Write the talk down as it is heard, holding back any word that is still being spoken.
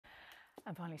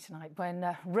And finally tonight,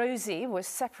 when Rosie was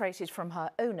separated from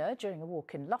her owner during a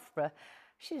walk in Loughborough,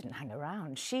 she didn't hang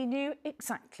around. She knew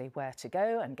exactly where to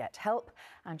go and get help,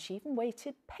 and she even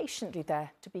waited patiently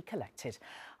there to be collected.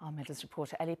 Our Midlands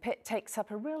reporter Ellie Pitt takes up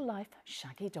a real-life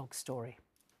shaggy dog story.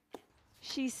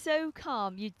 She's so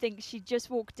calm you'd think she'd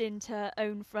just walked into her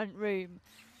own front room.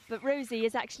 But Rosie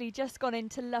has actually just gone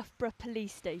into Loughborough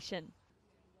police station.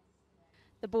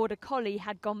 The border collie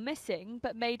had gone missing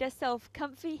but made herself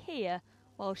comfy here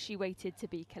while she waited to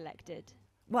be collected.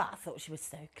 Well, I thought she was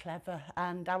so clever,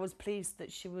 and I was pleased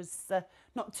that she was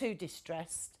not too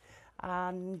distressed,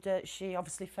 and she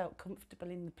obviously felt comfortable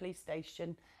in the police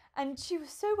station. And she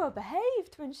was so well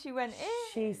behaved when she went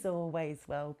in. She's always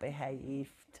well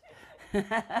behaved.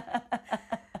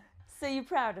 So you're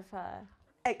proud of her?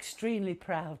 Extremely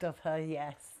proud of her,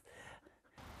 yes.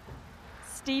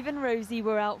 Steve and Rosie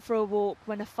were out for a walk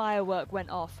when a firework went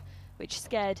off, which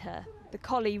scared her. The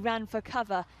collie ran for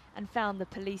cover and found the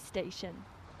police station.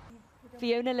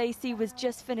 Fiona Lacey was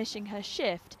just finishing her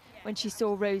shift when she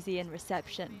saw Rosie in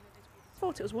reception. I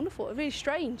thought it was wonderful, really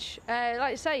strange. Like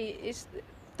I say,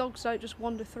 dogs don't just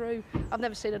wander through. I've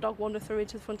never seen a dog wander through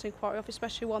into the front inquiry office,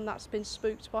 especially one that's been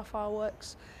spooked by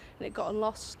fireworks and it got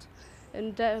lost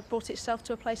and brought itself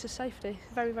to a place of safety.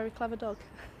 Very, very clever dog.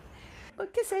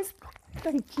 Kisses.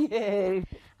 Thank you.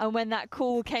 And when that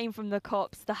call came from the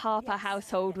cops, the Harper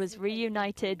household was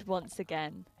reunited once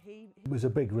again. It was a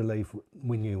big relief.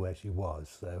 We knew where she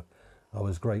was, so I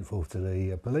was grateful to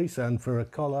the police and for a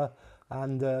collar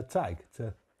and a tag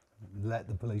to let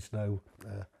the police know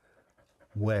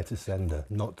where to send her,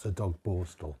 not to Dog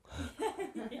Borstal.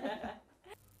 Yeah.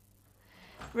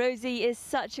 Rosie is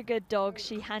such a good dog,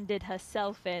 she handed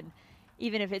herself in.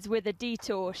 Even if it's with a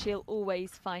detour, she'll always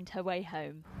find her way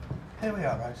home. Here we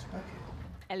are, Rose. Thank you.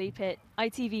 Ellie Pitt,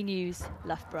 ITV News,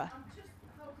 Loughborough.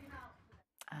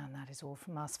 And that is all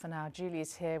from us for now. Julie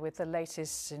is here with the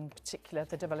latest, in particular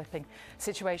the developing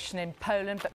situation in Poland. But